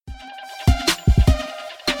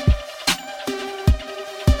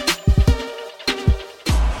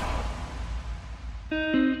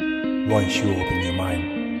Once you open your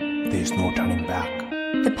mind, there's no turning back.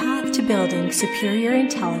 The path to building superior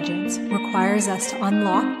intelligence requires us to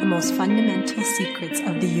unlock the most fundamental secrets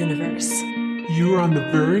of the universe. You are on the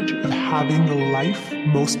verge of having the life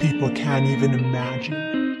most people can't even imagine.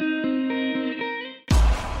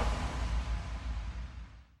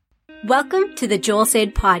 Welcome to the Joel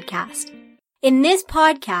Said podcast. In this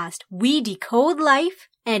podcast, we decode life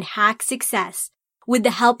and hack success with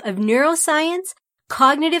the help of neuroscience,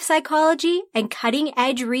 cognitive psychology, and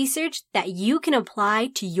cutting-edge research that you can apply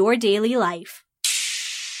to your daily life.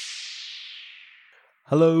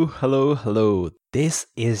 Hello. This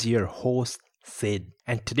is your host, Sid.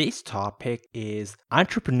 And today's topic is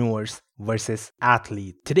entrepreneurs versus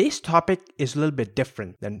athletes. Today's topic is a little bit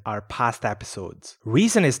different than our past episodes.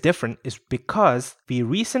 Reason is different is because we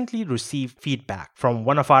recently received feedback from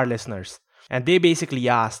one of our listeners. And they basically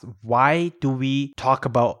asked, why do we talk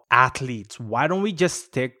about athletes? Why don't we just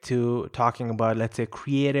stick to talking about, let's say,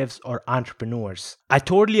 creatives or entrepreneurs? I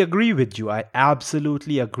totally agree with you. I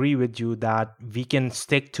absolutely agree with you that we can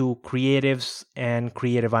stick to creatives and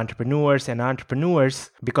creative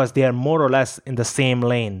entrepreneurs because they are more or less in the same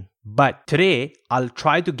lane. But today, I'll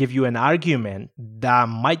try to give you an argument that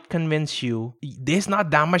might convince you there's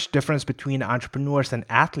not that much difference between entrepreneurs and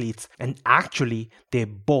athletes, and actually, they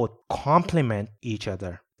both complement each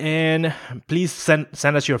other. And please send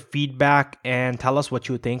us your feedback and tell us what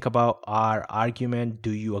you think about our argument.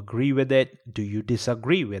 Do you agree with it? Do you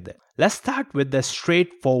disagree with it? Let's start with the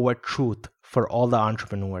straightforward truth for all the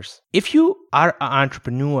entrepreneurs. If you are an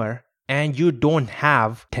entrepreneur and you don't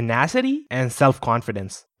have tenacity and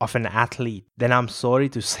self-confidence of an athlete, then I'm sorry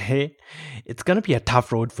to say it's going to be a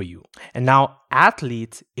tough road for you. And now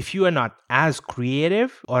athletes, if you are not as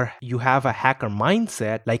creative or you have a hacker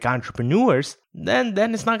mindset like entrepreneurs, then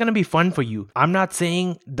it's not going to be fun for you. I'm not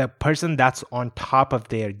saying the person that's on top of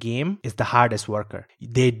their game is the hardest worker.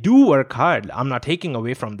 They do work hard. I'm not taking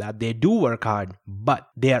away from that. They do work hard, but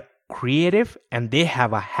they are creative and they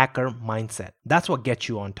have a hacker mindset. That's what gets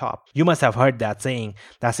you on top. You must have heard that saying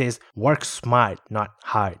that says work smart, not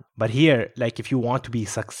hard. But here, like if you want to be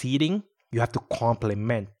succeeding, you have to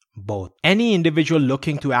complement both. Any individual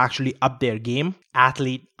looking to actually up their game,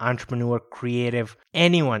 athlete, entrepreneur, creative,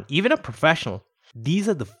 anyone, even a professional, these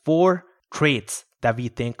are the 4 traits that we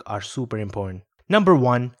think are super important. Number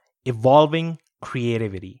 1, evolving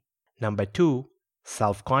creativity. Number 2,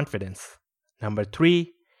 self-confidence. Number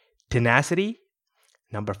 3, tenacity.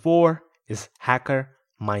 Number 4 is hacker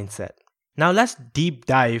mindset. Now let's deep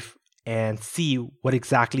dive and see what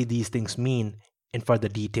exactly these things mean in further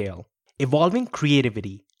detail. Evolving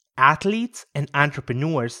creativity. Athletes and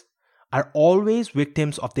entrepreneurs are always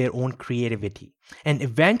victims of their own creativity. And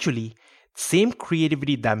eventually, same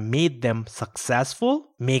creativity that made them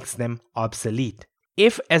successful makes them obsolete.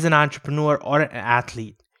 If as an entrepreneur or an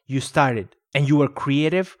athlete, you started and you were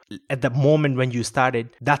creative at the moment when you started,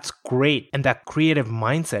 that's great. And that creative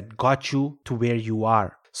mindset got you to where you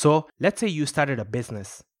are. So let's say you started a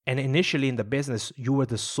business, and initially in the business, you were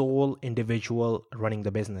the sole individual running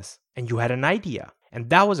the business and you had an idea, and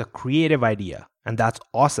that was a creative idea, and that's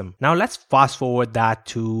awesome. Now let's fast forward that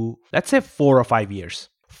to, let's say 4 or 5 years.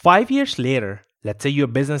 5 years later, let's say your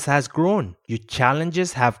business has grown, your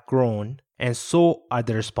challenges have grown, and so are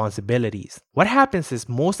the responsibilities. What happens is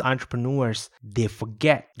most entrepreneurs, they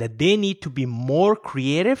forget that they need to be more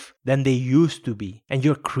creative than they used to be. And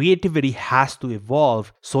your creativity has to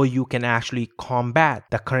evolve so you can actually combat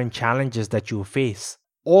the current challenges that you face.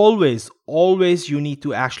 Always you need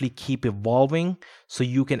to actually keep evolving so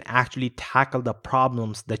you can actually tackle the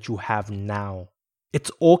problems that you have now. It's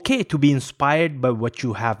okay to be inspired by what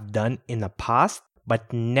you have done in the past,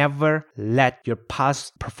 but never let your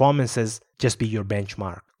past performances just be your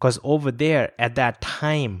benchmark. Because over there, at that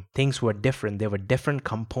time, things were different. There were different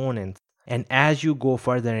components. And as you go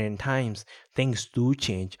further in times, things do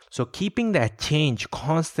change. So keeping that change,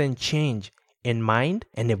 constant change in mind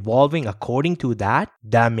and evolving according to that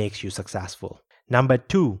makes you successful. Number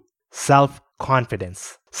 2,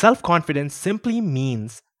 self-confidence. Self-confidence simply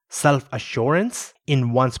means self-assurance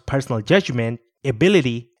in one's personal judgment,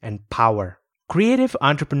 ability, and power. Creative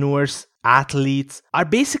entrepreneurs, athletes are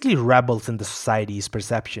basically rebels in the society's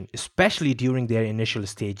perception, especially during their initial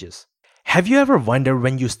stages. Have you ever wondered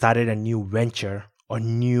when you started a new venture or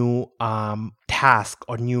new task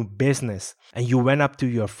or new business and you went up to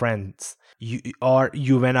your friends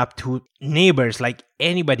you went up to neighbors, like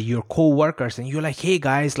anybody, your co-workers, and you're like, hey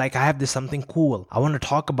guys, like I have this something cool. I want to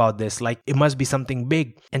talk about this. Like it must be something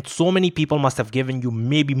big. And so many people must have given you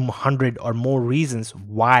maybe 100 or more reasons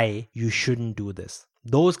why you shouldn't do this.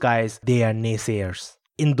 Those guys, they are naysayers.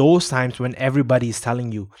 in those times when everybody is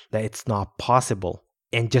telling you that it's not possible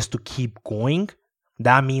and just to keep going,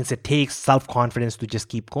 that means it takes self-confidence to just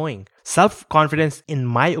keep going. Self-confidence, in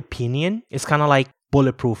my opinion, is kind of like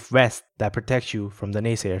bulletproof vest that protects you from the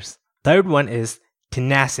naysayers. Third one is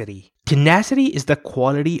tenacity. Tenacity is the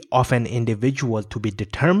quality of an individual to be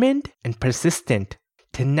determined and persistent.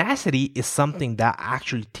 Tenacity is something that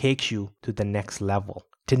actually takes you to the next level.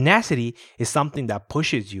 Tenacity is something that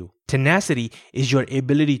pushes you. Tenacity is your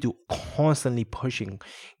ability to constantly pushing,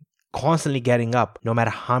 constantly getting up, no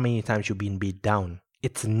matter how many times you've been beat down.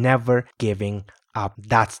 It's never giving up.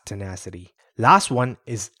 That's tenacity. Last one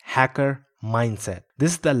is hacker mindset.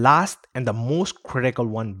 This is the last and the most critical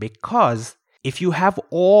one, because if you have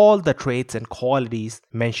all the traits and qualities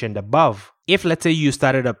mentioned above, if let's say you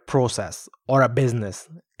started a process or a business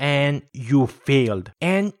and you failed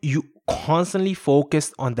and you constantly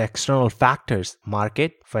focused on the external factors,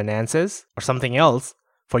 market, finances, or something else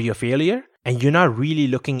for your failure, and you're not really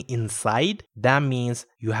looking inside, that means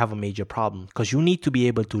you have a major problem, because you need to be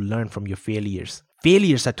able to learn from your failures.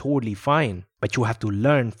 Failures are totally fine, but you have to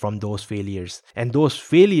learn from those failures. And those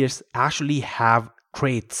failures actually have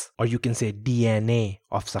traits, or you can say DNA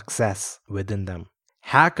of success within them.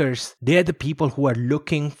 Hackers, they're the people who are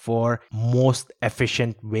looking for most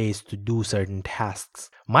efficient ways to do certain tasks.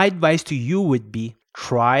 My advice to you would be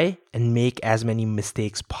try and make as many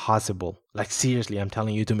mistakes possible. Like seriously, I'm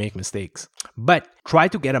telling you to make mistakes. But try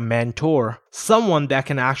to get a mentor, someone that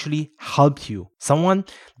can actually help you, someone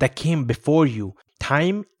that came before you.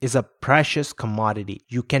 Time is a precious commodity.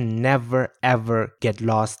 You can never ever get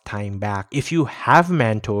lost time back. If you have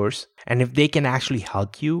mentors and if they can actually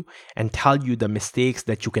help you and tell you the mistakes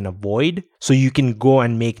that you can avoid so you can go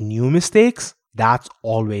and make new mistakes, that's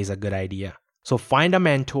always a good idea. So find a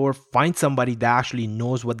mentor, find somebody that actually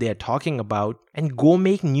knows what they are talking about, and go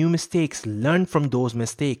make new mistakes. Learn from those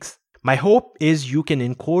mistakes. My hope is you can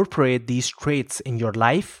incorporate these traits in your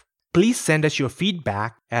life. Please send us your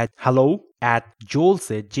feedback at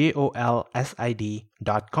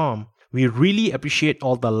hello@jolsid.com. We really appreciate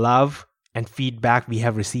all the love and feedback we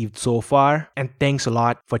have received so far, and thanks a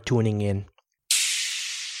lot for tuning in.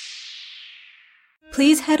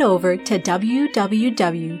 Please head over to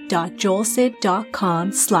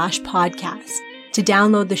www.jolsid.com/podcast to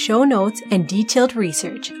download the show notes and detailed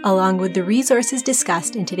research, along with the resources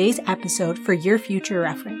discussed in today's episode for your future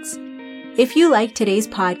reference. If you liked today's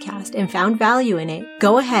podcast and found value in it,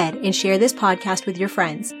 go ahead and share this podcast with your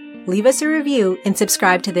friends. Leave us a review and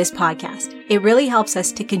subscribe to this podcast. It really helps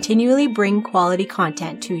us to continually bring quality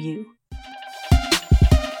content to you.